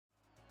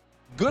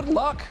good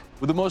luck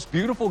with the most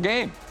beautiful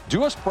game.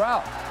 Do us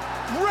proud.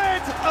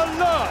 Red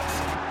alert!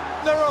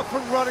 They're up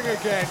and running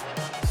again.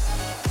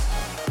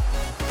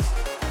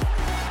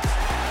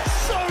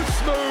 So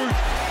smooth,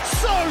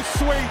 so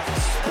sweet,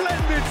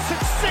 splendid,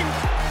 succinct,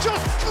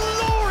 just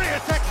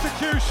glorious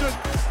execution.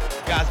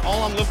 Guys,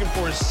 all I'm looking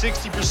for is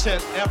 60%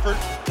 effort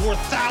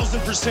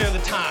 4,000% of the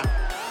time.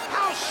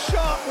 How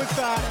sharp was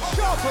that?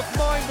 Sharp of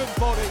mind and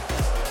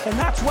body. And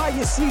that's why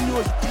you see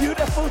those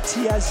beautiful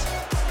tears.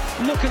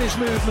 Look at his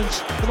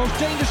movements. The most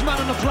dangerous man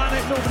on the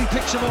planet. Nobody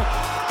picks him up.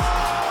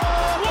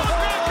 What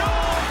a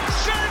goal!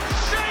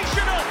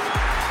 Sensational!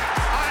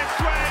 I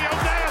swear you'll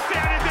never see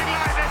anything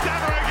like this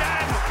ever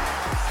again.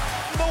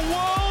 The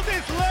world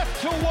is left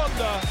to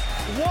wonder,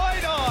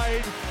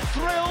 wide-eyed,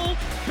 thrilled,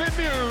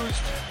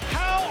 bemused.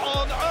 How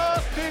on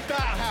earth did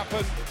that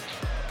happen?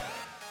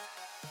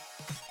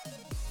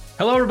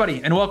 Hello,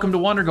 everybody, and welcome to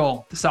Wonder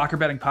Goal, the soccer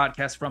betting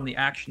podcast from the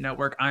Action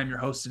Network. I'm your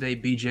host today,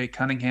 BJ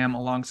Cunningham,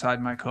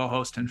 alongside my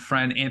co-host and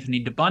friend,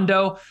 Anthony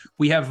DeBundo.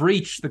 We have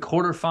reached the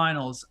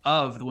quarterfinals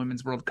of the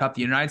Women's World Cup.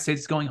 The United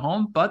States is going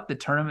home, but the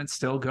tournament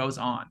still goes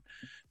on.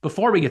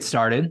 Before we get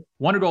started,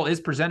 Wonder Goal is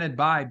presented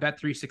by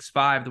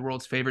Bet365, the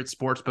world's favorite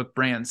sportsbook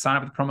brand. Sign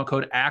up with the promo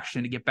code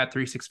ACTION to get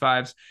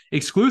Bet365's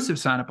exclusive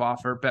sign-up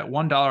offer. Bet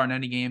 $1 on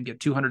any game, get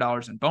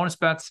 $200 in bonus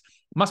bets.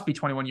 Must be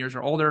 21 years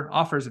or older.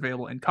 Offers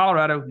available in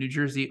Colorado, New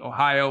Jersey,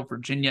 Ohio,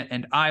 Virginia,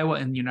 and Iowa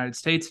in the United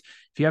States.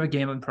 If you have a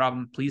gambling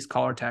problem, please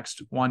call or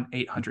text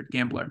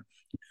 1-800-GAMBLER.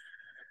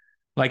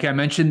 Like I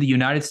mentioned, the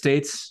United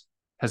States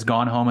has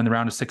gone home in the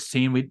round of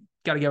 16. We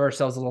got to give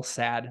ourselves a little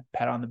sad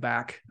pat on the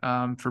back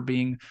for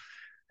being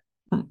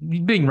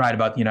right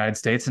about the United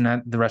States, and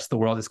that the rest of the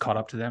world is caught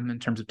up to them in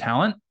terms of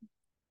talent.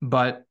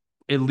 But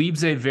it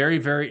leaves a very,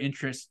 very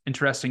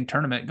interesting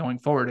tournament going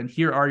forward. And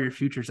here are your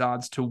futures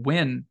odds to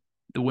win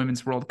the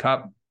Women's World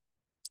Cup.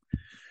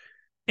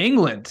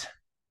 England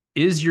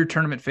is your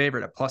tournament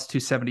favorite at plus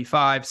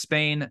 275.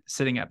 Spain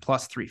sitting at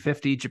plus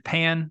 350.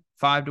 Japan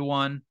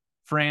 5-1.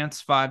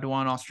 France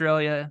 5-1.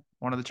 Australia,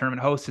 one of the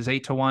tournament hosts, is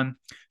 8-1.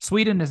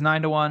 Sweden is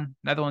 9-1.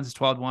 Netherlands is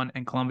 12-1.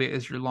 And Colombia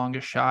is your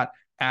longest shot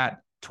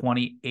at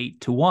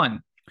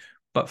 28-1.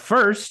 But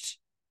first,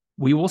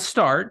 we will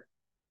start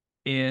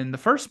in the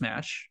first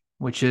match,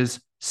 which is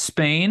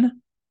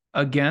Spain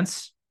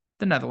against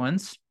the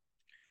Netherlands.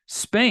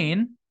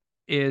 Spain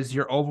is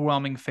your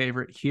overwhelming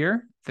favorite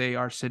here. They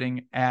are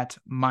sitting at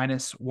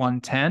minus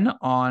 110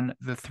 on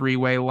the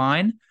three-way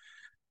line.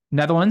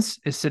 Netherlands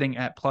is sitting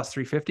at plus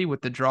 350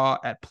 with the draw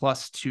at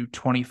plus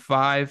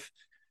 225.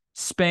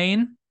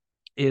 Spain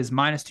is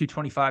minus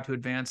 225 to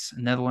advance.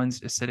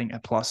 Netherlands is sitting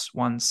at plus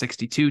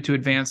 162 to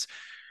advance.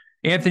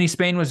 Anthony,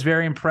 Spain was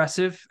very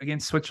impressive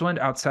against Switzerland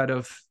outside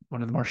of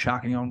one of the more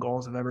shocking own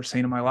goals I've ever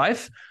seen in my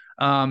life.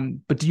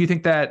 But do you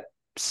think that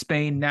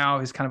Spain now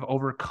has kind of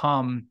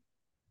overcome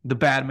the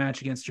bad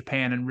match against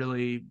Japan and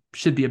really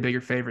should be a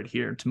bigger favorite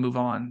here to move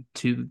on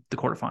to the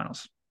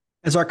quarterfinals?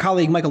 As our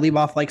colleague Michael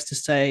Leboff likes to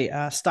say,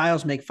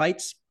 styles make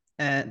fights,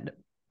 and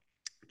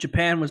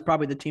Japan was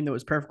probably the team that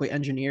was perfectly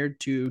engineered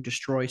to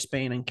destroy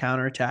Spain in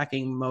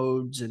counterattacking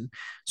modes and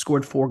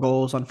scored 4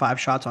 goals on 5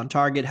 shots on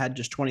target, had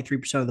just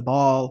 23% of the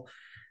ball.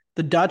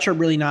 The Dutch are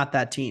really not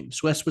that team.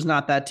 Swiss was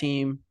not that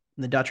team,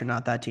 and the Dutch are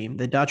not that team.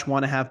 The Dutch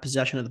want to have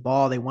possession of the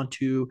ball. They want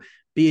to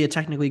be a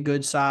technically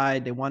good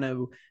side. They want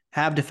to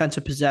have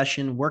defensive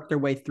possession, work their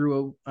way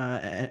through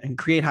and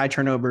create high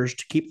turnovers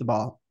to keep the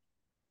ball.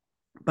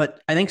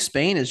 But I think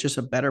Spain is just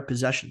a better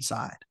possession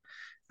side.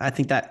 I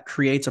think that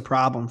creates a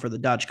problem for the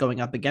Dutch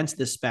going up against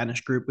this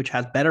Spanish group, which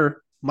has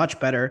much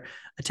better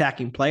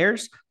attacking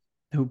players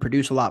who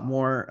produce a lot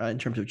more in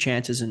terms of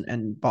chances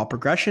and ball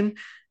progression.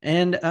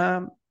 And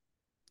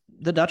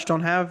the Dutch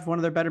don't have one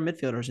of their better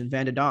midfielders in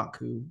Van de Donk,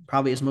 who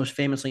probably is most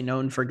famously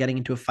known for getting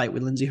into a fight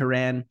with Lindsey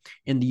Horan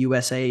in the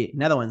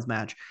USA-Netherlands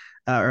match.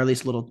 Or at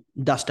least a little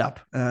dust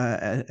up,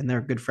 and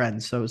they're good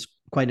friends. So it's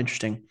quite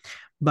interesting.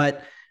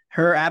 But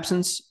her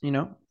absence,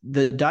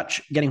 the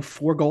Dutch getting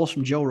 4 goals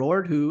from Jill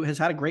Roord, who has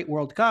had a great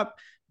World Cup,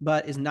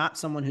 but is not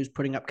someone who's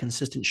putting up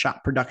consistent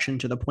shot production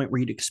to the point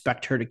where you'd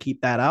expect her to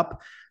keep that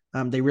up.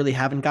 They really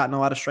haven't gotten a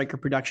lot of striker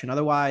production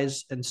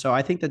otherwise. And so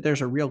I think that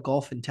there's a real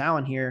gulf in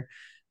talent here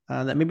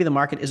that maybe the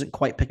market isn't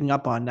quite picking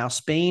up on. Now,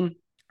 Spain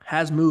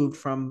has moved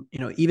from,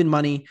 even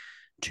money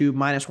to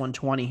minus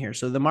 120 here.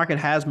 So the market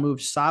has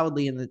moved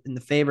solidly in the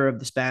favor of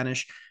the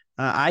Spanish.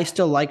 I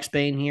still like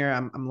Spain here.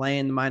 I'm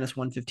laying the minus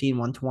 115,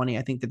 120.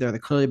 I think that they're the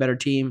clearly better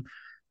team.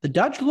 The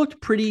Dutch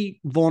looked pretty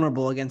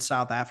vulnerable against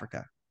South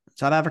Africa.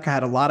 South Africa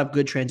had a lot of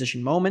good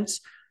transition moments.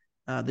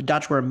 The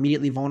Dutch were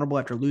immediately vulnerable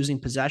after losing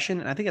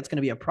possession. And I think that's going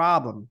to be a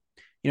problem.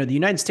 The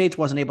United States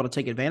wasn't able to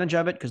take advantage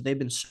of it because they've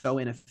been so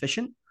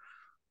inefficient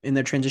in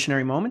their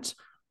transitionary moments.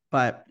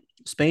 But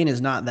Spain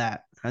is not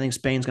that. I think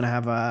Spain's going to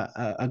have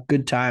a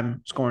good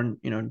time scoring,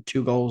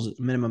 2 goals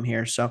minimum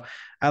here. So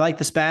I like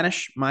the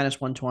Spanish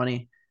minus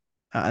 120.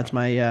 That's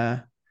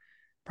my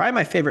probably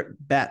my favorite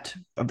bet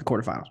of the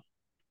quarterfinals.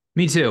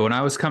 Me too. When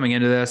I was coming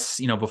into this,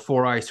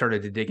 before I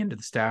started to dig into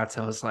the stats,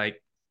 I was like,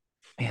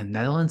 man,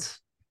 Netherlands,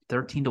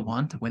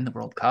 13-1 to win the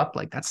World Cup.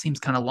 Like that seems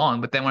kind of long.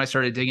 But then when I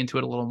started digging into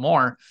it a little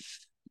more,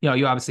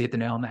 you obviously hit the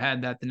nail on the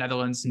head that the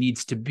Netherlands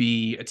needs to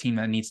be a team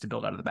that needs to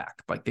build out of the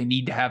back. Like they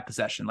need to have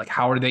possession. Like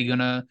how are they going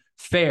to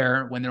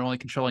fare when they're only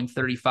controlling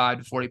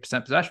 35 to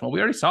 40% possession? Well, we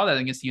already saw that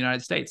against the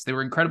United States. They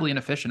were incredibly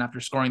inefficient after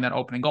scoring that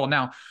opening goal.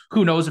 Now,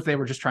 who knows if they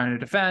were just trying to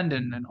defend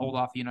and hold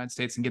off the United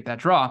States and get that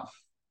draw,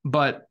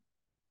 but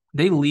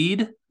they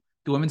lead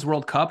the Women's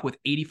World Cup with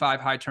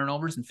 85 high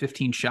turnovers and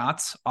 15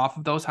 shots off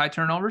of those high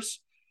turnovers.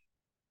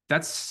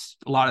 That's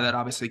a lot of that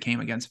obviously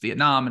came against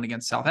Vietnam and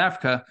against South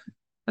Africa.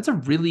 That's a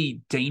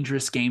really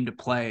dangerous game to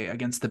play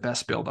against the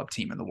best build-up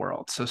team in the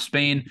world. So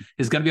Spain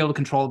is going to be able to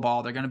control the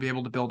ball. They're going to be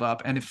able to build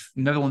up. And if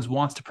Netherlands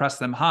wants to press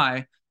them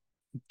high,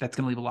 that's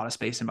going to leave a lot of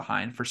space in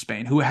behind for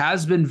Spain, who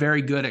has been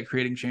very good at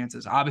creating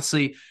chances.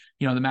 Obviously,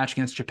 the match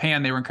against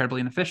Japan, they were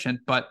incredibly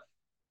inefficient, but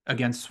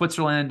against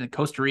Switzerland and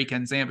Costa Rica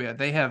and Zambia,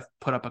 they have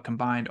put up a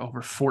combined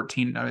over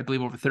 13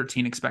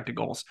 expected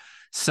goals.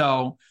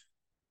 So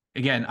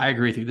again, I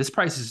agree with you. This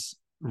price is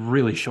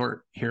really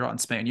short here on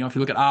Spain. If you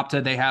look at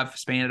Opta, they have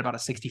Spain at about a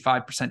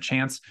 65%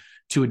 chance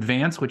to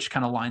advance, which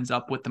kind of lines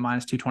up with the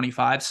minus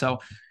 225. So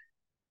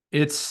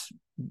it's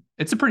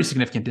a pretty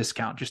significant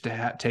discount just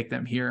to take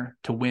them here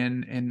to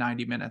win in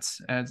 90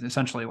 minutes, as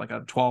essentially like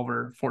a 12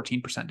 or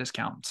 14%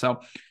 discount.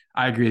 So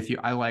I agree with you.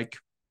 I like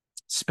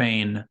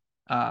Spain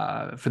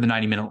for the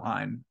 90-minute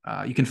line.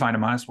 You can find a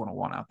minus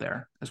 101 out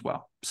there as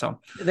well.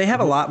 So they have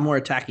a lot more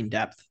attacking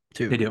depth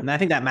too. They do. And I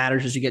think that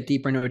matters as you get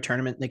deeper into a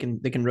tournament. They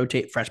can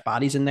rotate fresh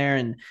bodies in there,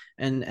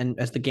 and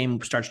as the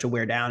game starts to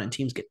wear down and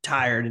teams get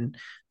tired and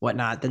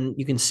whatnot, then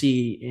you can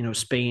see,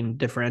 Spain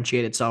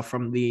differentiate itself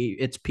from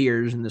its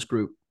peers in this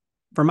group.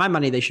 For my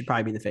money, they should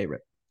probably be the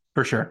favorite.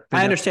 For sure.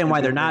 I understand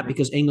why they're not,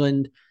 because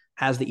England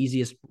has the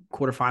easiest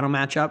quarterfinal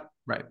matchup.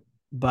 Right.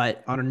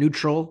 But on a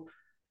neutral,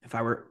 if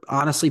I were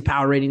honestly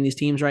power rating these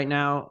teams right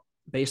now,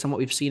 based on what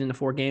we've seen in the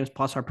 4 games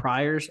plus our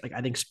priors, like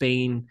I think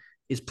Spain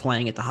is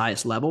playing at the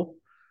highest level.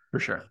 For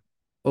sure.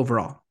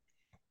 Overall.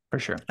 For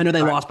sure. I know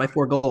they lost by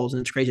 4 goals,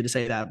 and it's crazy to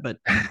say that, but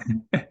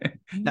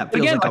that feels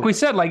again, like we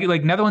said,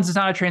 like Netherlands is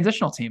not a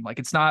transitional team. Like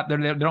it's not, they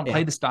don't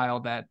play the style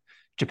that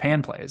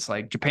Japan plays.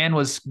 Like Japan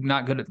was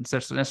not good at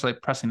necessarily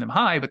pressing them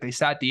high, but they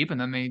sat deep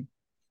and then they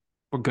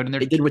were good in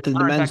their. They did what the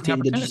men's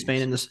team did to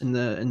Spain in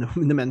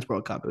the men's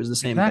World Cup. It was the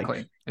same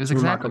thing. It was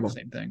exactly the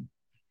same thing.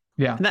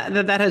 Yeah.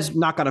 And that has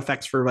knock-on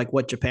effects for like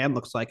what Japan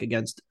looks like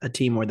against a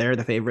team where they're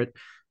the favorite.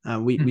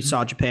 We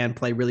saw Japan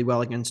play really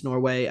well against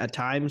Norway at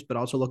times, but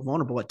also look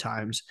vulnerable at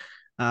times.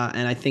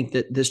 And I think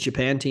that this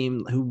Japan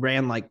team, who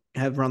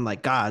have run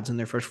like gods in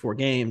their first 4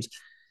 games,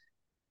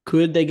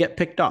 could they get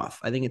picked off?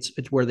 I think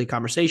it's worthy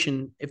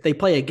conversation. If they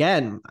play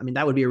again, I mean,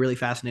 that would be a really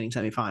fascinating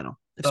semifinal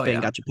if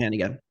Spain got Japan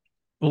again.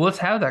 Well, let's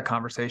have that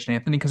conversation,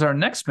 Anthony, because our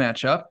next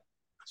matchup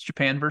is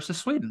Japan versus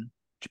Sweden.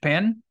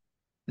 Japan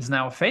is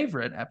now a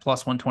favorite at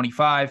plus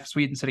 125.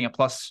 Sweden sitting at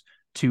plus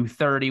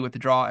 230 with the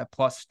draw at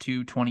plus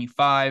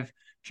 225.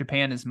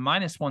 Japan is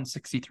minus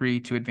 163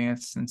 to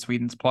advance, and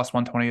Sweden's plus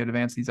 120 to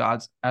advance. These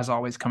odds, as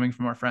always, coming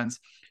from our friends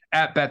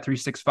at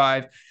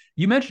Bet365.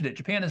 You mentioned it.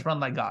 Japan has run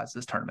like gods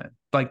this tournament.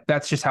 Like,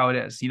 that's just how it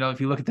is.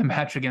 If you look at the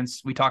match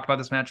we talked about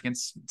this match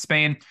against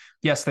Spain.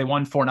 Yes, they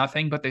won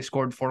 4-0, but they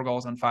scored 4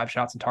 goals on 5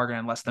 shots on target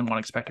and less than 1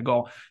 expected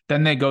goal.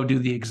 Then they go do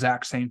the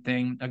exact same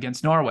thing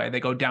against Norway. They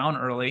go down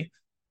early,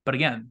 but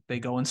again, they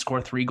go and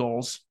score 3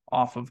 goals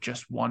off of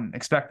just 1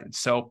 expected.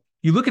 So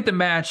you look at the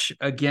match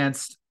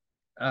against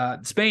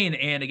Spain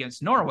and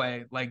against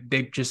Norway, like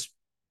they've just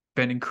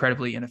been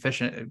incredibly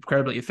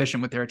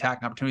efficient with their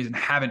attacking opportunities and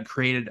haven't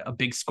created a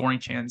big scoring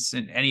chance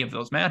in any of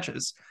those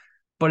matches.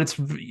 But it's,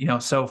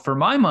 so for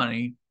my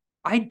money,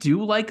 I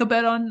do like a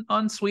bet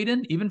on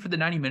Sweden, even for the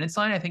 90 minutes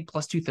line. I think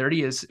plus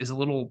 230 is a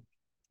little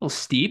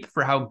steep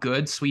for how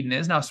good Sweden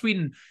is. Now,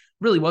 Sweden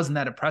really wasn't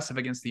that impressive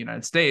against the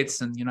United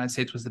States, and the United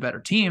States was the better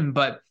team.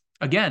 But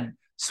again,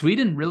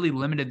 Sweden really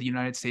limited the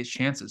United States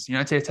chances. The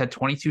United States had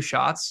 22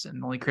 shots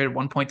and only created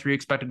 1.3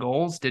 expected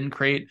goals, didn't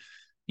create,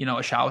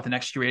 a shot with an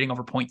XG rating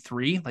over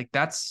 0.3. Like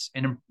that's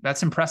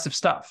impressive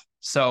stuff.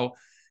 So,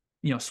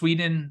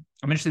 Sweden,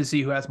 I'm interested to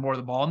see who has more of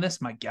the ball in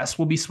this. My guess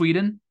will be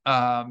Sweden,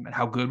 and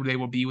how good they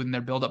will be within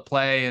their build-up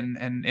play.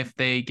 And if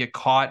they get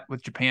caught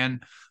with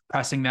Japan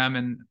pressing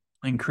them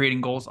and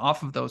creating goals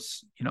off of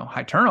those,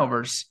 high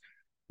turnovers.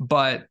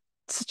 But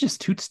it's just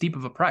too steep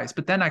of a price.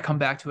 But then I come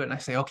back to it and I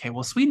say, okay,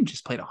 well, Sweden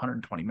just played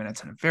 120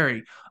 minutes in a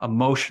very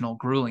emotional,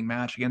 grueling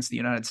match against the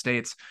United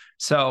States.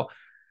 So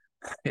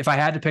if I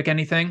had to pick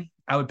anything,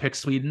 I would pick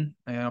Sweden,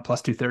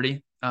 plus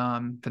 230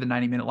 for the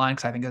 90-minute line,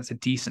 because I think that's a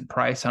decent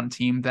price on a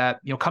team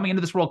that, coming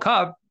into this World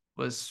Cup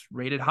was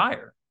rated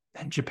higher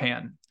than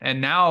Japan.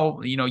 And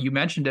now, you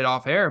mentioned it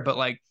off air, but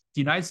like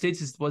the United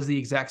States was the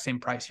exact same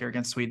price here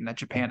against Sweden that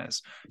Japan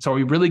is. So are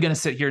we really going to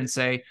sit here and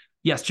say,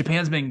 yes,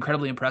 Japan's been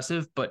incredibly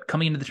impressive, but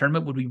coming into the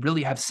tournament, would we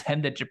really have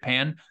said that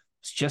Japan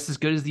was just as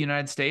good as the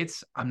United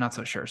States? I'm not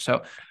so sure.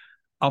 So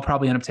I'll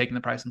probably end up taking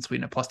the price in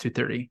Sweden at plus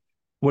 230.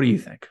 What do you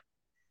think?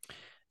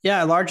 Yeah,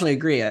 I largely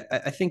agree.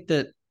 I think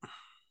that,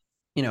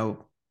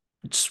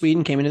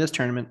 Sweden came into this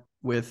tournament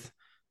with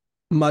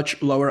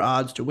much lower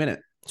odds to win it.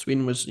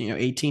 Sweden was,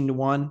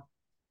 18-1.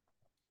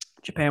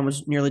 Japan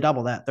was nearly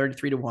double that,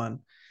 33-1.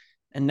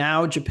 And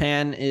now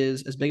Japan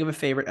is as big of a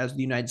favorite as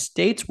the United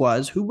States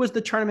was, who was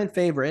the tournament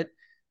favorite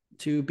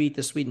to beat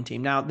the Sweden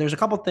team. Now, there's a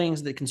couple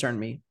things that concern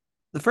me.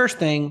 The first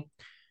thing,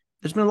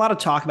 there's been a lot of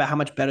talk about how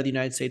much better the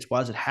United States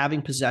was at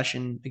having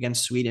possession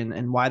against Sweden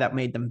and why that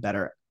made them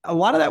better. A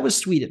lot of that was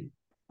Sweden.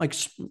 Like,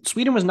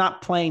 Sweden was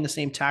not playing the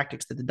same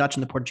tactics that the Dutch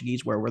and the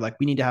Portuguese were. We're like,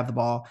 we need to have the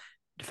ball,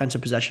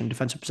 defensive possession,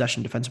 defensive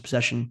possession, defensive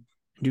possession,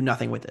 and do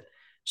nothing with it.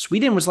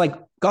 Sweden was like,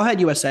 go ahead,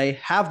 USA,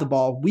 have the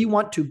ball. We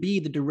want to be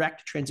the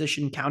direct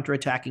transition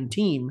counterattacking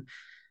team.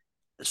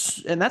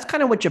 And that's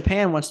kind of what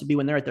Japan wants to be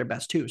when they're at their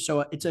best too.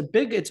 So it's a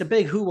big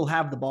who will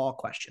have the ball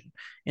question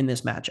in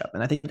this matchup.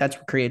 And I think that's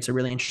what creates a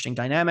really interesting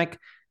dynamic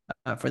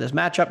for this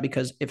matchup,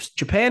 because if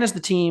Japan is the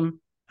team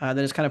that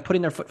is kind of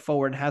putting their foot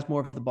forward and has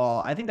more of the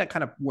ball, I think that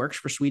kind of works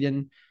for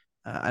Sweden.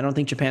 I don't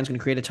think Japan's going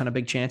to create a ton of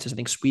big chances. I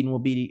think Sweden will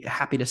be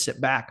happy to sit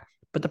back.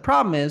 But the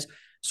problem is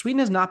Sweden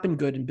has not been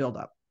good in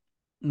build-up.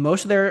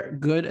 Most of their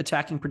good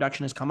attacking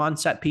production has come on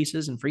set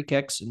pieces and free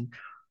kicks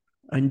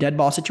and dead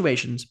ball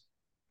situations.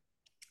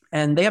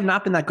 And they have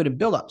not been that good in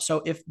build-up.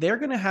 So if they're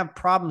going to have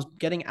problems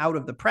getting out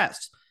of the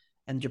press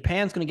and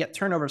Japan's going to get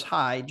turnovers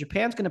high,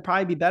 Japan's going to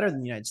probably be better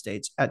than the United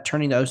States at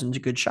turning those into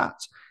good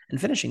shots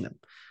and finishing them.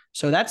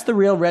 So that's the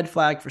real red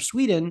flag for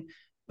Sweden.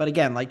 But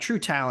again, like true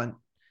talent,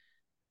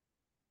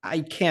 I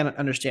can't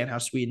understand how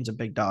Sweden's a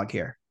big dog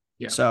here.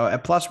 Yeah. So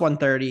at plus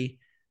 130,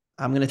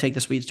 I'm going to take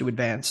the Swedes to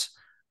advance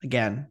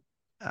again.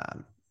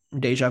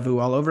 Deja vu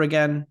all over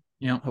again.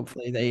 Yeah.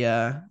 Hopefully they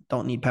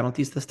don't need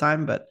penalties this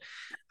time, but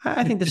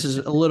I think this is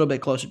a little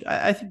bit closer.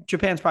 I think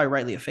Japan's probably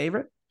rightly a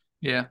favorite.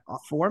 Yeah.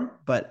 Off form,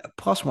 but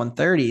plus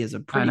 130 is a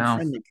pretty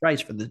friendly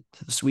price for the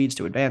Swedes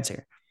to advance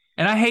here.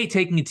 And I hate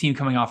taking a team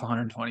coming off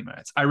 120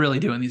 minutes. I really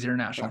do in these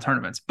international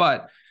tournaments.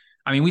 But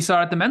I mean, we saw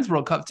it at the Men's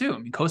World Cup too. I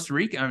mean, Costa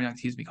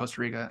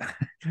Rica.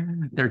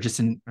 They're just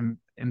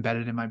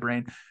embedded in my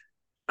brain.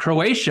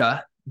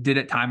 Croatia did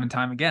it time and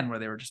time again, where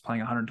they were just playing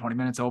 120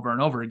 minutes over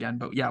and over again.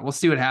 But yeah, we'll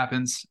see what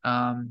happens.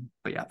 But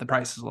yeah, the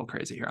price is a little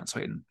crazy here on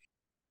Sweden.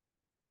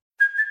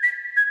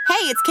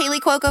 Hey, it's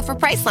Kaylee Cuoco for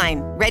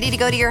Priceline. Ready to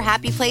go to your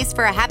happy place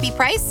for a happy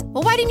price?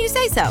 Well, why didn't you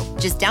say so?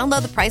 Just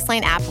download the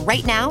Priceline app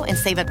right now and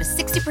save up to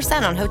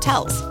 60% on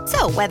hotels.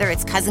 So whether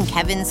it's Cousin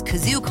Kevin's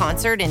Kazoo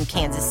Concert in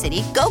Kansas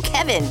City, go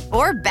Kevin,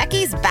 or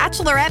Becky's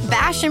Bachelorette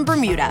Bash in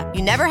Bermuda,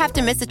 you never have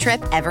to miss a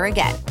trip ever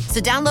again.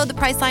 So download the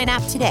Priceline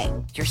app today.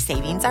 Your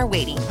savings are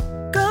waiting.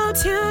 Go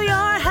to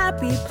your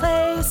happy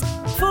place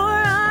for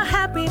a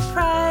happy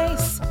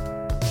price.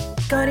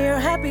 Go to your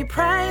happy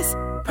price,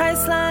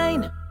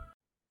 Priceline.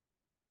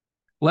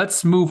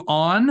 Let's move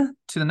on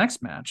to the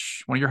next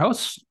match. One of your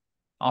hosts,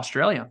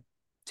 Australia,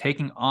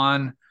 taking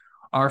on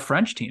our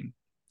French team.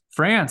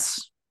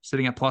 France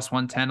sitting at plus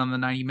 110 on the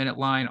 90-minute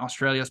line.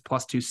 Australia's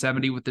plus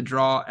 270 with the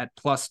draw at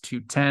plus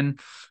 210.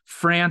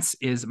 France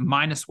is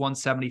minus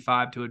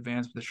 175 to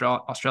advance with the draw.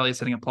 Australia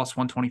sitting at plus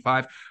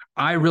 125.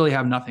 I really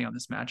have nothing on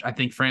this match. I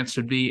think France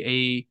should be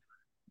a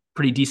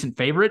pretty decent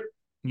favorite.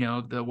 You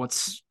know,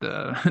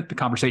 the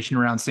conversation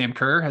around Sam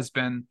Kerr has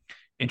been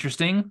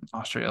interesting.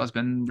 Australia has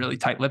been really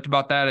tight-lipped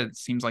about that. It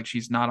seems like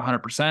she's not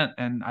 100%,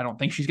 and I don't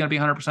think she's going to be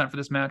 100% for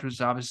this match, which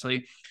is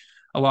obviously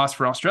a loss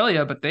for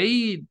Australia. But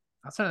they,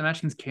 outside of the match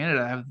against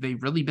Canada, have they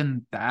really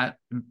been that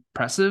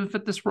impressive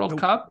at this World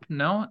Cup?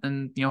 No.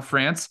 And,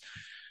 France,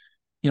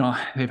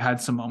 they've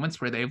had some moments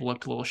where they've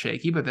looked a little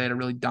shaky, but they had a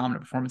really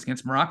dominant performance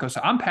against Morocco.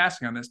 So I'm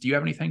passing on this. Do you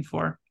have anything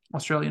for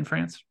Australia and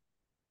France?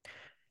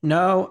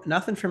 No,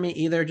 nothing for me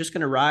either. Just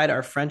going to ride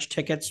our French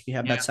tickets. We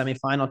have that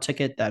semifinal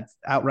ticket, that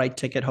outright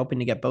ticket, hoping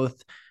to get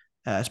both,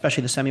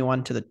 especially the semi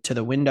one to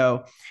the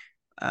window.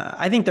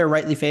 I think they're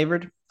rightly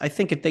favored. I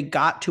think if they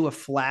got to a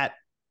flat,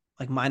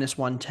 like minus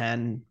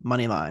 110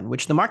 money line,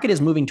 which the market is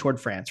moving toward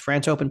France.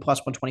 France opened plus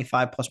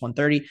 125, plus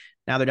 130.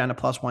 Now they're down to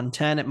plus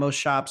 110 at most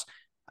shops.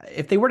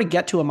 If they were to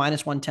get to a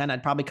minus 110,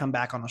 I'd probably come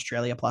back on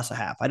Australia plus a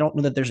half. I don't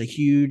know that there's a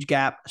huge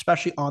gap,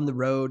 especially on the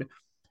road.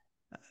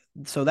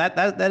 So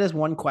that is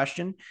one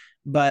question,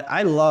 but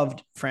I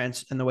loved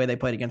France and the way they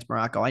played against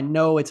Morocco. I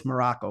know it's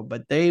Morocco,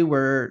 but they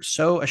were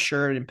so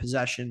assured in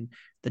possession.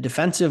 The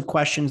defensive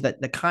questions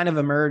that kind of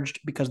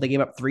emerged because they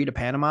gave up 3 to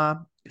Panama,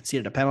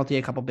 conceded a penalty,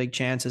 a couple big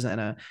chances, and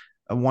a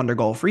wonder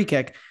goal free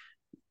kick.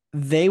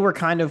 They were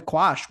kind of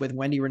quashed with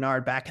Wendy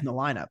Renard back in the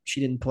lineup. She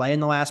didn't play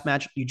in the last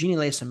match. Eugenie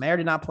Le Sommer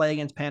did not play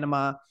against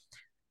Panama.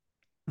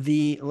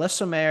 The Le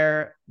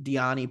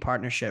Sommer-Diani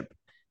partnership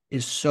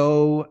is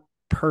so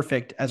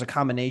perfect as a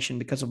combination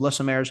because of Le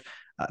Sommer's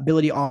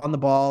ability on the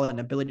ball and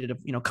ability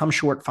to, come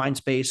short, find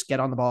space,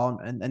 get on the ball.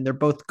 And they're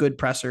both good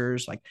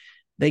pressers. Like,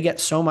 they get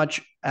so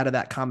much out of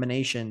that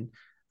combination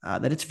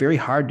that it's very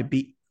hard to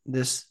beat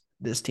this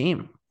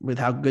team with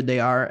how good they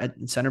are at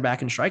center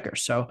back and striker.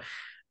 So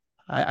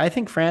I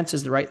think France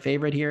is the right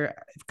favorite here.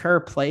 If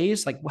Kerr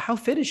plays, how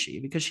fit is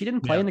she? Because she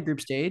didn't play in the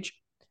group stage.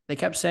 They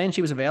kept saying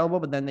she was available,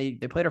 but then they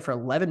played her for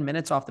 11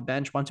 minutes off the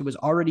bench once it was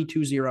already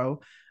 2-0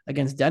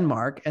 against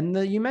Denmark. And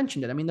you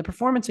mentioned it. I mean, the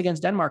performance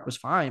against Denmark was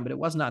fine, but it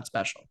was not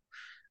special.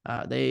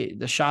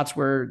 The shots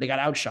they got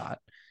outshot.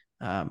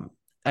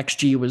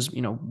 XG was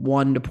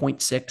 1 to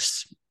 0.6.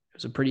 It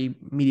was a pretty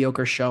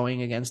mediocre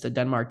showing against a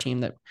Denmark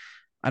team that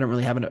I don't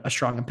really have a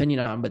strong opinion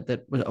on, but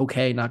that was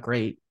okay, not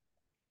great.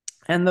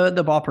 And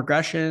the ball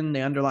progression,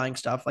 the underlying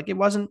stuff, like it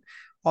wasn't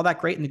all that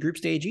great in the group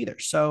stage either.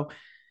 So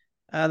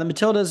the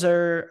Matildas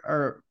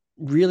are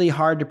really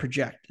hard to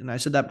project. And I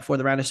said that before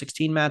the round of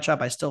 16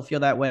 matchup. I still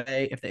feel that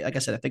way. Like I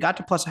said, if they got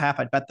to plus a half,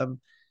 I'd bet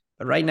them.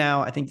 But right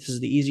now, I think this is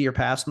the easier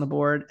pass on the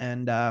board.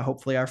 And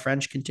hopefully our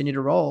French continue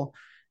to roll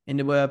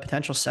into a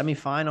potential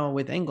semifinal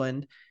with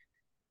England.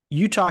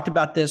 You talked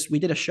about this. We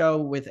did a show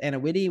with Anna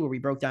Whitty where we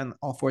broke down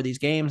all 4 of these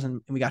games and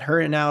we got her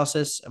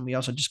analysis. And we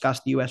also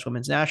discussed the U.S.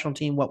 women's national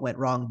team, what went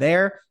wrong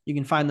there. You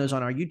can find those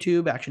on our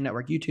YouTube, Action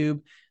Network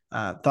YouTube.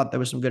 Thought there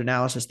was some good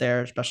analysis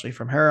there, especially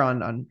from her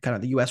on kind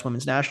of the U.S.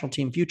 women's national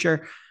team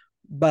future.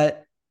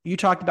 But you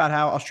talked about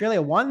how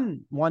Australia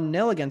won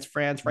 1-0 against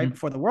France right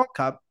before the World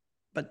Cup,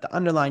 but the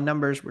underlying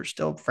numbers were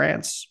still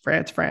France.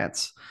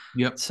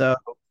 Yep. So,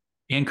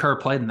 and Kerr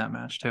played in that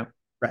match too.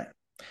 Right.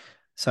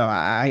 So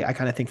I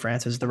kind of think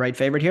France is the right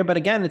favorite here. But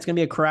again, it's going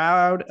to be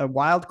a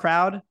wild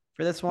crowd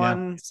for this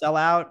one. Yeah. Sell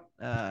out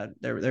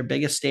their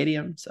biggest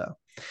stadium. So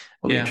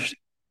it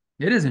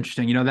is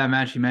interesting. That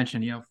match you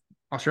mentioned,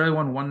 Australia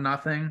won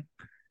 1-0.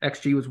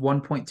 XG was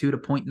 1.2 to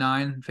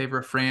 0.9 in favor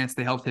of France.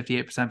 They held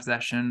 58%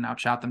 possession,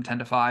 outshot them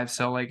 10-5.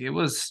 So it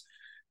was,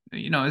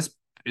 it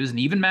was an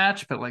even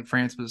match, but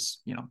France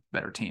was,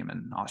 better team,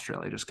 and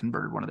Australia just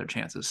converted one of their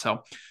chances.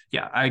 So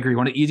yeah, I agree.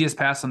 One of the easiest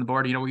passes on the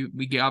board.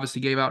 We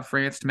obviously gave out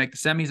France to make the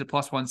semis at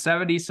plus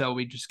 170. So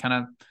we just kind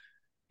of,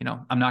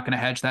 I'm not going to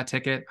hedge that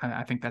ticket.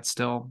 I think that's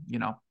still,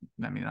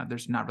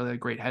 there's not really a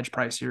great hedge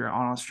price here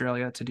on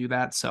Australia to do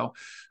that. So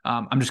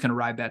I'm just going to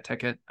ride that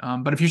ticket.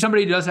 But if you're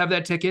somebody who does have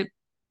that ticket,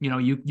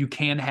 you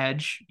can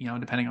hedge,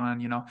 depending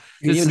on, you can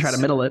even try to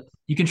middle it.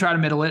 You can try to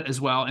middle it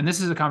as well. And this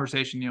is a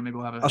conversation, maybe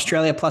we'll have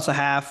Australia plus a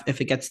half.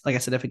 If it gets, like I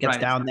said,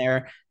 down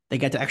there, they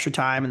get to extra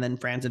time and then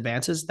France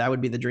advances. That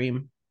would be the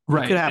dream.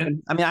 Right. It could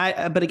happen.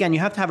 But again, you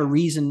have to have a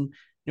reason.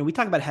 We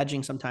talk about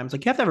hedging sometimes. You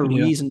have to have a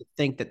reason to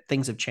think that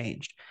things have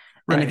changed.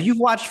 Right. And if you've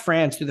watched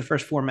France through the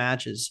first 4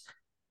 matches,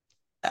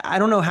 I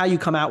don't know how you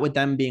come out with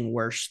them being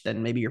worse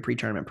than maybe your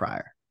pre-tournament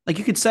prior.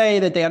 You could say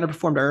that they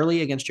underperformed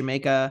early against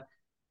Jamaica.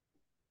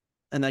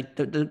 And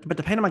but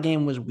the Panama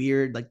game was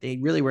weird. They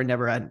really were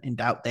never in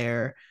doubt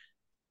there.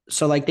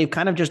 So they've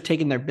kind of just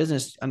taken their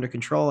business under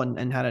control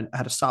and had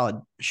a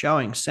solid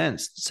showing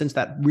since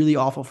that really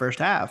awful first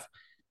half.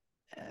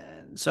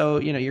 And so,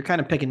 you're kind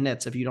of picking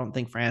nits if you don't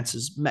think France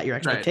has met your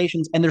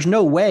expectations. Right. And there's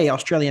no way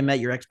Australia met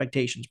your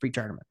expectations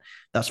pre-tournament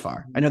thus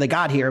far. I know they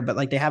got here,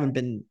 but they haven't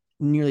been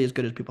nearly as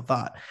good as people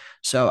thought.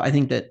 So I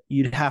think that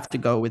you'd have to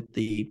go with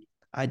the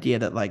idea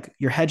that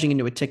you're hedging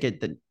into a ticket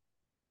that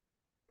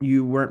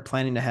you weren't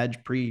planning to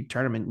hedge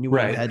pre-tournament. You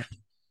would have hedged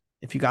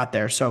if you got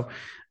there. So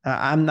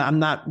I'm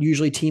not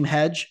usually team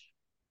hedge.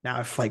 Now,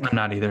 if I'm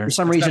not either. For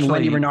some reason,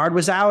 Wendy Renard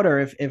was out, or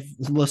if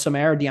Melissa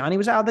Mayer or Diani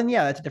was out, then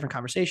yeah, that's a different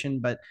conversation.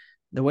 But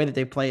the way that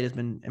they played has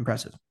been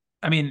impressive.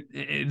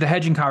 The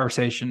hedging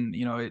conversation,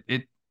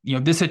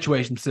 this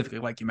situation specifically,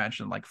 like you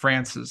mentioned,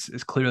 France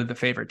is clearly the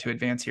favorite to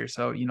advance here.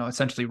 So,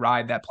 essentially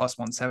ride that plus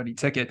 170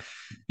 ticket.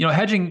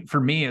 Hedging for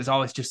me is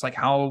always just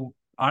how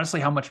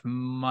much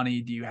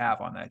money do you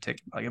have on that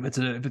ticket?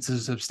 If it's a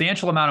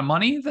substantial amount of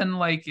money, then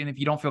and if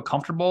you don't feel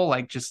comfortable,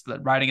 just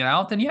riding it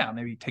out, then yeah,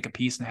 maybe take a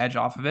piece and hedge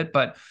off of it.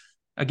 But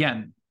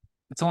again,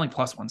 it's only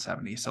plus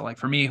 170. So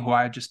for me, who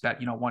I just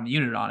bet, 1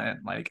 unit on it,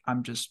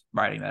 I'm just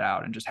riding that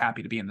out and just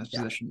happy to be in this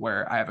position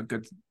where I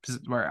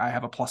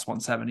have a plus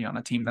 170 on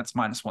a team that's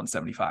minus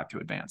 175 to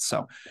advance.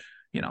 So,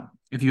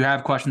 if you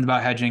have questions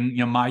about hedging,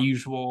 my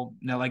usual,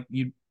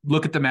 you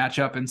look at the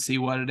matchup and see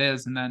what it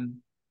is. And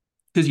then,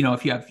 because,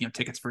 if you have,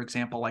 tickets, for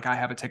example, I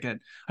have a ticket,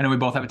 I know we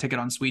both have a ticket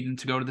on Sweden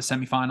to go to the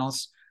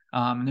semifinals.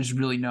 And there's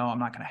really I'm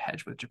not going to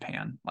hedge with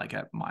Japan,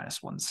 at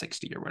minus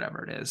 160 or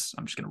whatever it is.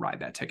 I'm just going to ride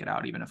that ticket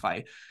out, even if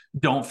I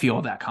don't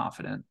feel that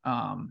confident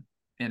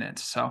in it.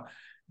 So,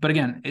 but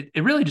again,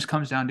 it really just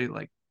comes down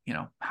to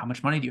how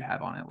much money do you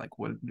have on it?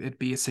 Would it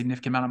be a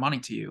significant amount of money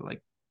to you?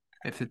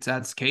 If it's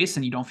that's the case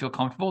and you don't feel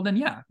comfortable, then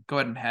yeah, go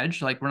ahead and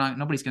hedge.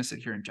 Nobody's going to sit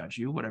here and judge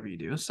you, whatever you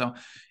do. So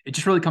it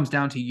just really comes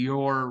down to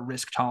your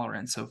risk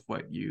tolerance of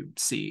what you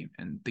see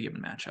in the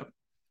given matchup.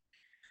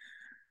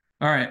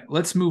 All right,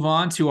 let's move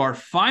on to our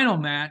final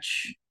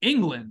match.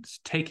 England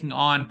taking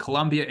on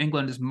Colombia.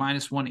 England is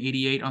minus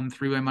 188 on the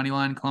 3-way money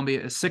line.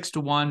 Colombia is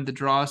 6-1. The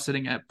draw is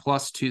sitting at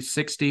plus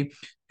 260.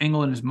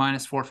 England is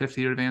minus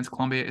 450 to advance.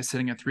 Colombia is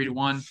sitting at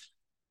 3-1.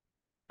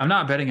 I'm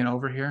not betting it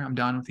over here. I'm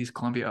done with these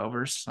Colombia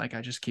overs. I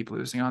just keep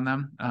losing on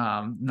them.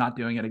 Not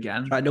doing it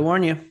again. Tried to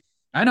warn you.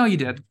 I know you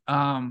did.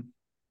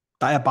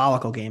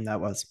 Diabolical game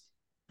that was.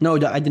 No,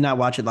 I did not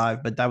watch it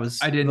live, but that was.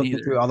 I didn't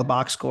either. Through all the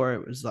box score,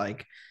 it was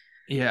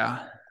yeah.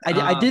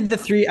 I did the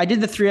 3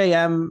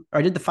 a.m. or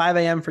I did the 5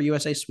 a.m. for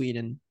USA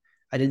Sweden.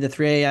 I did the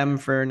 3 a.m.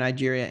 for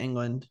Nigeria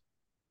England,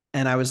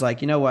 and I was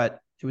you know what?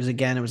 It was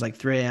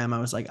 3 a.m. I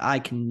was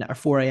or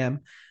 4 a.m.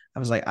 I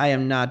was like, I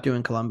am not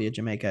doing Colombia,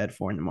 Jamaica at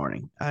 4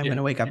 a.m. I'm going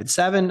to wake up at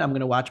 7. I'm going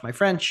to watch my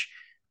French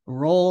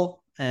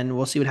roll, and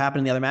we'll see what happened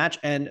in the other match.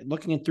 And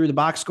looking through the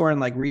box score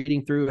and like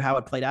reading through how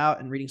it played out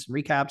and reading some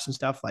recaps and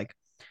stuff, like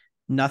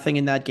nothing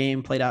in that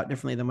game played out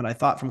differently than what I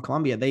thought from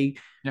Colombia.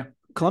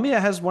 Colombia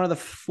has one of the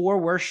 4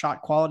 worst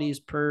shot qualities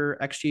per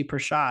XG per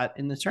shot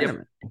in the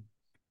tournament.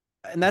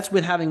 And that's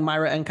with having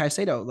Myra and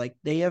Caicedo. Like,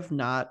 they have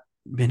not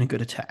been a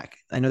good attack.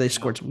 I know they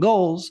scored some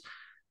goals,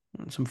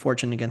 some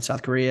fortune against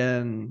South Korea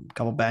and a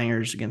couple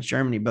bangers against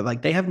Germany, but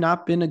like they have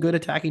not been a good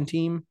attacking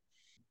team.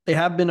 They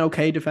have been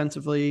okay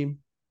defensively.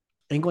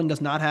 England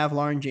does not have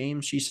Lauren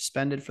James. She's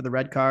suspended for the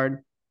red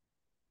card.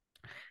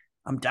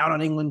 I'm down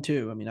on England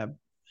too. I mean, I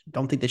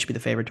don't think they should be the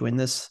favorite to win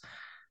this.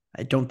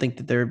 I don't think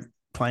that they're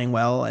playing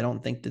well. I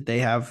don't think that they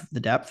have the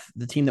depth.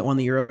 The team that won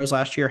the Euros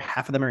last year,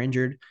 half of them are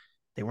injured.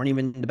 They weren't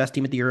even the best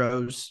team at the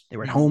Euros. They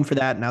were at home for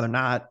that. Now they're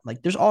not.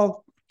 Like, there's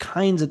all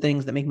kinds of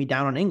things that make me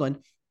down on England.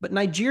 But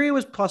Nigeria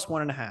was plus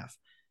 1.5.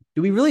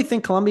 Do we really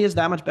think Colombia is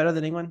that much better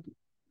than England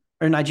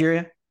or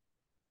Nigeria?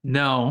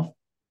 No,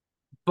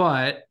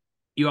 but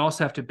you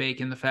also have to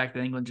bake in the fact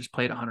that England just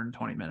played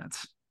 120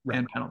 minutes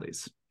and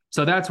penalties.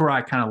 So that's where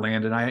I kind of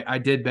landed. I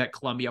did bet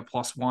Colombia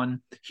 +1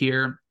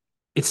 here.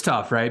 It's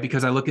tough, right?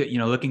 Because I look at,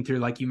 looking through,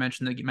 like you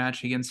mentioned, the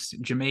match against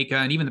Jamaica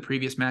and even the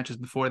previous matches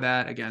before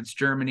that against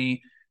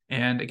Germany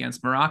and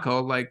against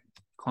Morocco, like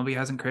Colombia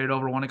hasn't created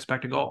over 1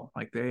 expected goal.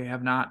 Like they've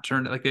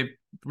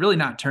really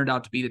not turned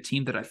out to be the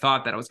team that I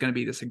thought that it was going to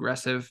be, this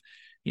aggressive,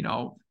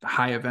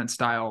 high event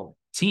style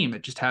team.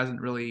 It just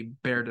hasn't really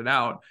bared it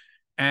out.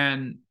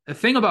 And the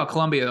thing about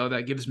Colombia, though,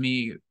 that gives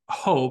me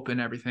hope and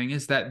everything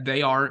is that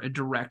they are a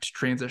direct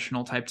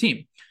transitional type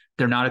team.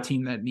 They're not a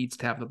team that needs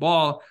to have the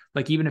ball.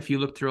 Like, even if you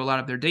look through a lot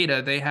of their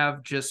data, they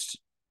have just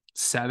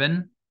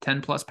 10+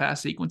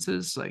 pass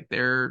sequences. Like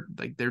they're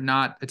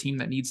not a team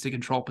that needs to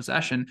control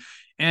possession.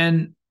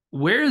 And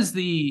where is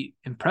the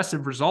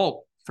impressive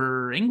result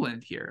for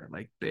England here?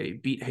 Like, they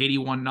beat Haiti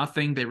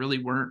 1-0. They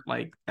really weren't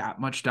like that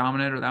much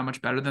dominant or that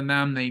much better than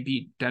them. They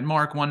beat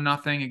Denmark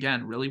 1-0.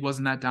 Again, really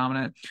wasn't that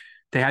dominant.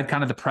 They had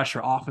kind of the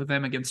pressure off of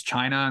them against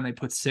China, and they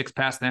put 6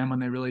 past them when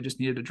they really just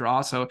needed a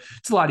draw. So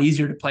it's a lot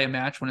easier to play a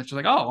match when it's just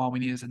like, oh, all we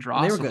need is a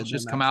draw. So let's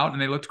just come out,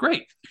 and they looked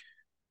great.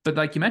 But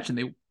like you mentioned,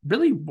 they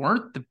really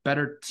weren't the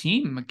better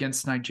team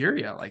against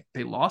Nigeria. Like,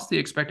 they lost the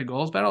expected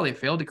goals battle. They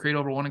failed to create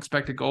over 1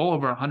 expected goal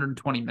over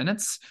 120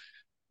 minutes.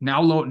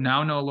 Now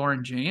no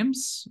Lauren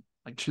James.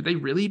 Like, should they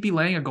really be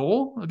laying a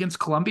goal against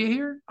Colombia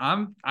here?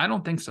 I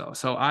don't think so.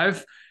 So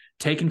I've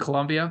taken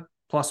Colombia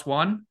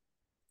 +1.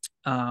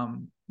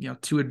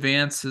 To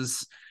advance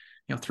is,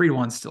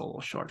 3-1 still a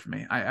little short for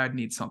me. I'd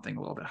need something a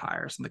little bit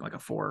higher, something like a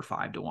 4 or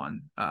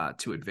 5-1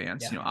 to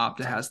advance.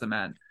 Opta has them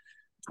at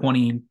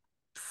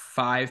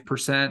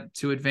 25%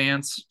 to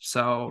advance.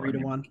 So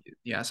 3-1.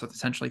 So it's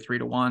essentially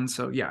 3-1.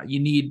 So yeah, you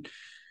need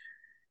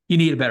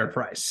a better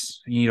price.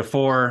 You need a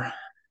 4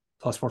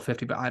 plus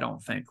 450, but I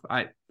don't think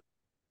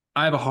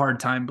I have a hard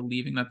time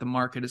believing that the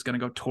market is going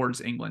to go towards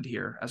England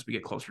here as we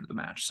get closer to the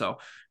match. So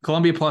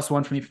Colombia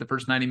 +1 for me for the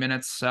first 90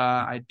 minutes.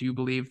 I do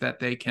believe that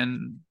they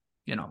can,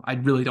 I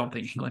really don't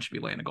think England should be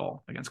laying a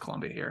goal against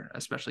Colombia here,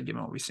 especially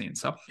given what we've seen.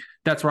 So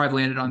that's where I've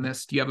landed on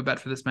this. Do you have a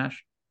bet for this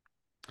match?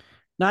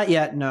 Not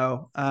yet,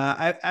 no.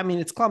 I mean,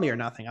 it's Colombia or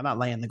nothing. I'm not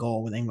laying the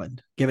goal with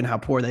England, given how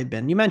poor they've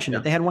been. You mentioned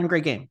it. They had 1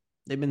 great game.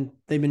 They've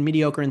been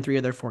mediocre in 3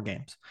 of their 4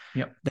 games.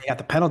 Yep. They got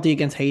the penalty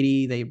against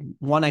Haiti. They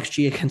won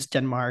XG against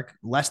Denmark,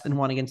 less than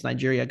 1 against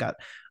Nigeria. Got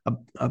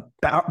a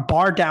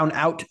bar down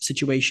out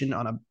situation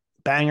on a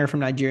banger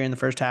from Nigeria in the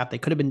first half. They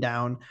could have been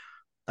down.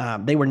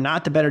 They were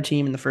not the better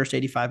team in the first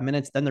 85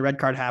 minutes. Then the red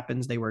card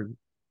happens. They were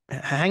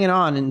hanging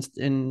on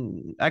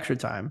in extra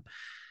time.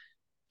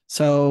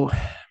 So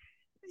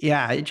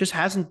yeah, it just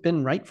hasn't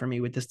been right for me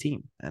with this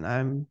team, and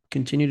I'm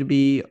continue to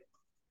be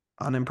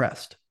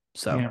unimpressed.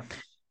 So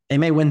they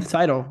may win the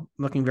title,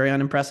 looking very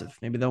unimpressive.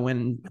 Maybe they'll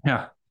win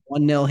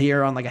 1-0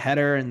 here on like a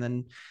header, and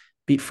then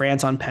beat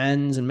France on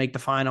pens and make the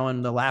final,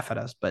 and they'll laugh at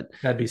us. But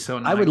that'd be so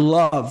nice. I would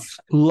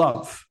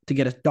love to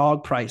get a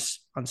dog price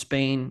on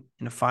Spain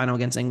in a final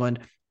against England,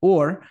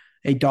 or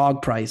a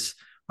dog price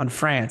on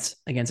France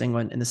against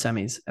England in the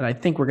semis. And I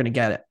think we're going to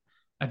get it.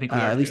 I think we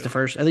are at least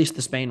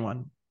the Spain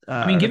one.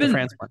 I mean, given the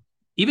France one.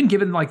 Even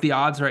given like the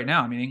odds right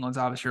now, I mean, England's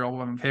obviously your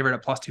overwhelming favorite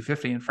at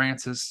 +250, and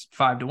France is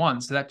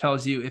 5-1. So that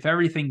tells you if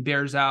everything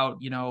bears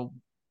out,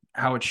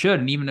 how it should.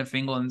 And even if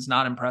England's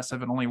not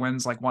impressive and only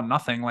wins like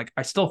 1-0, like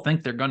I still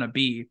think they're going to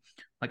be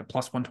like a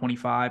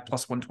 +125,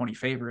 +120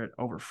 favorite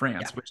over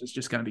France, which is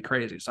just going to be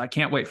crazy. So I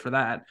can't wait for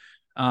that.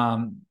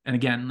 And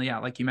again,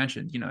 like you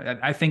mentioned,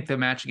 I think the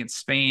match against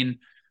Spain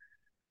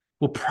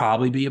will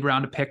probably be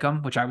around to pick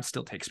them, which I would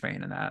still take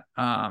Spain in that,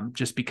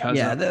 just because.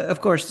 Yeah, of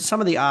course, some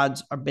of the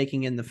odds are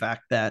baking in the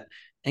fact that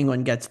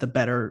England gets the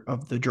better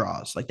of the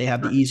draws. Like they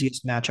have the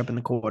easiest matchup in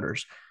the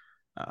quarters.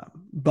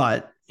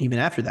 But even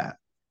after that,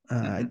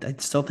 I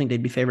still think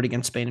they'd be favored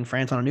against Spain and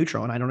France on a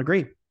neutral, and I don't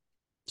agree.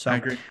 So I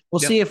agree. We'll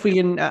see if we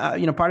can,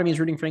 part of me is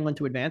rooting for England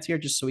to advance here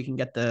just so we can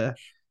get the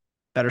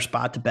better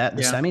spot to bet in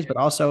the semis, but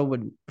also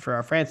for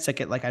our France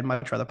ticket, like I'd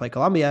much rather play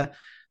Colombia.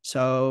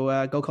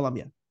 So go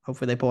Colombia.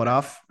 Hopefully they pull it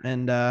off,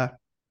 and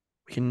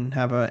we can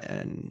have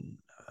a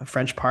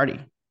French party.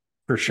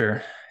 For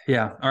sure.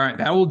 Yeah. All right.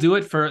 That will do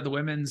it for the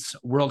Women's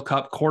World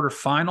Cup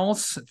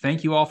quarterfinals.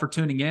 Thank you all for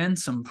tuning in.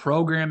 Some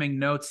programming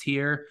notes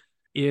here.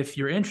 If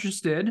you're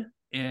interested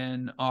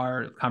in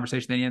our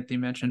conversation that Anthony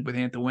mentioned with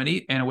Anna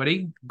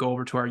Whitty, go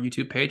over to our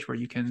YouTube page where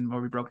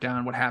we broke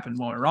down what happened,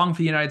 what went wrong for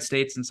the United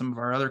States and some of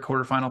our other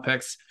quarterfinal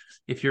picks.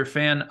 If you're a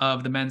fan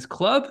of the men's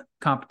club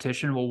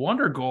competition,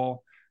 Wonder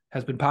Goal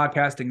has been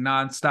podcasting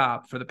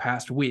nonstop for the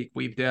past week.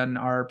 We've done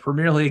our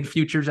Premier League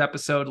futures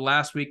episode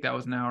last week. That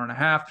was an hour and a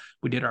half.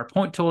 We did our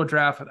point total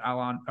draft with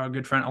our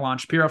good friend Alon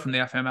Shapiro from the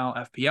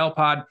FML FPL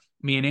pod.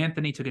 Me and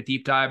Anthony took a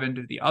deep dive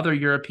into the other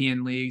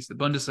European leagues, the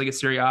Bundesliga,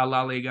 Serie A,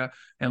 La Liga,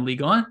 and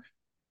Ligue 1.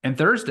 And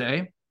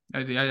Thursday,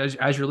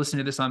 as you're listening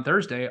to this on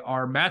Thursday,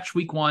 our match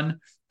week 1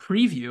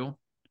 preview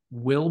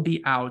will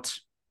be out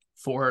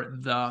for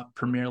the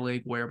Premier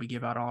League, where we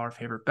give out all our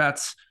favorite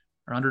bets,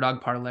 our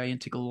underdog parlay, and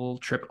take a little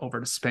trip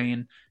over to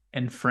Spain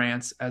and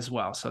France as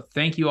well. So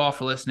thank you all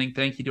for listening.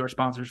 Thank you to our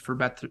sponsors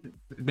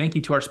thank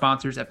you to our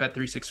sponsors at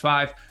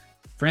Bet365.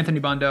 For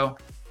Anthony Bundo,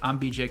 I'm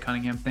BJ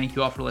Cunningham. Thank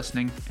you all for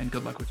listening, and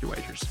good luck with your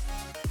wagers.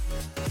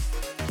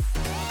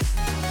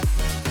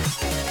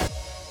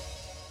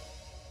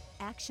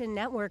 Action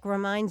Network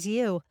reminds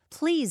you,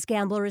 please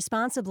gamble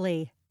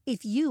responsibly.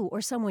 If you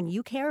or someone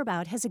you care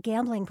about has a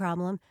gambling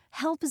problem,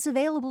 help is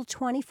available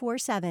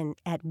 24/7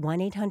 at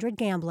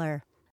 1-800-GAMBLER.